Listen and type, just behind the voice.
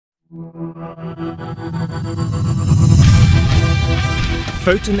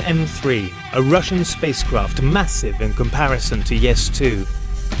Foton M3, a Russian spacecraft massive in comparison to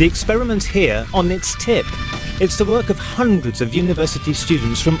YES2. The experiment here on its tip. It's the work of hundreds of university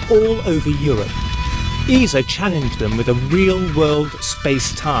students from all over Europe. ESA challenged them with a real-world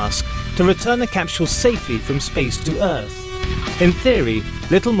space task to return a capsule safely from space to Earth. In theory,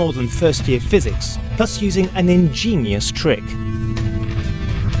 little more than first-year physics, plus using an ingenious trick.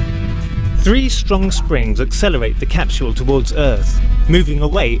 3 strong springs accelerate the capsule towards Earth. Moving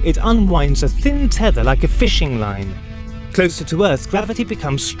away, it unwinds a thin tether like a fishing line. Closer to Earth, gravity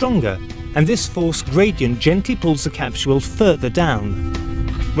becomes stronger, and this force gradient gently pulls the capsule further down.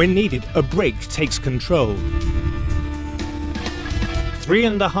 When needed, a brake takes control.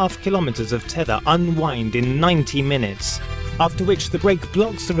 3.5 kilometers of tether unwind in 90 minutes, after which the brake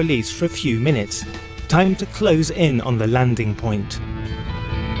blocks the release for a few minutes. Time to close in on the landing point.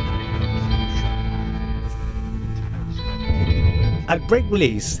 At brake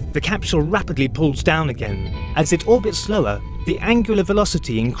release, the capsule rapidly pulls down again. As it orbits slower, the angular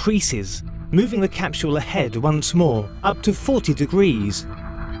velocity increases, moving the capsule ahead once more, up to 40 degrees.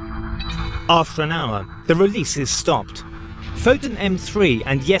 After an hour, the release is stopped. Foton M3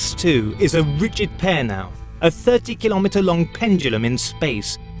 and YES2 is a rigid pair now, a 30-kilometer-long pendulum in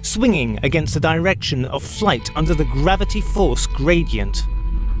space, swinging against the direction of flight under the gravity force gradient.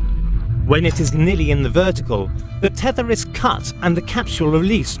 When it is nearly in the vertical, the tether is cut and the capsule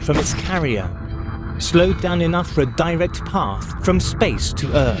released from its carrier, slowed down enough for a direct path from space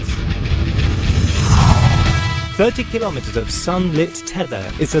to Earth. 30 kilometers of sun-lit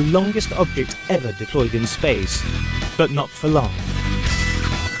tether is the longest object ever deployed in space, but not for long.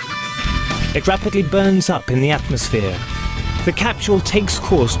 It rapidly burns up in the atmosphere. The capsule takes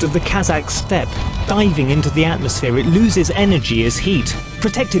course to the Kazakh steppe. Diving into the atmosphere, it loses energy as heat,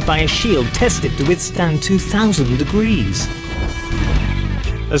 protected by a shield tested to withstand 2,000 degrees.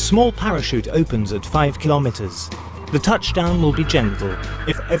 A small parachute opens at 5 kilometers. The touchdown will be gentle,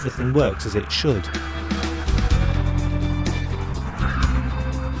 if everything works as it should.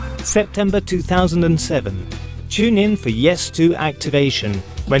 September 2007. Tune in for YES2 activation,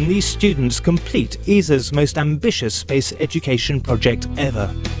 when these students complete ESA's most ambitious space education project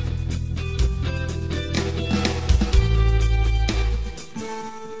ever.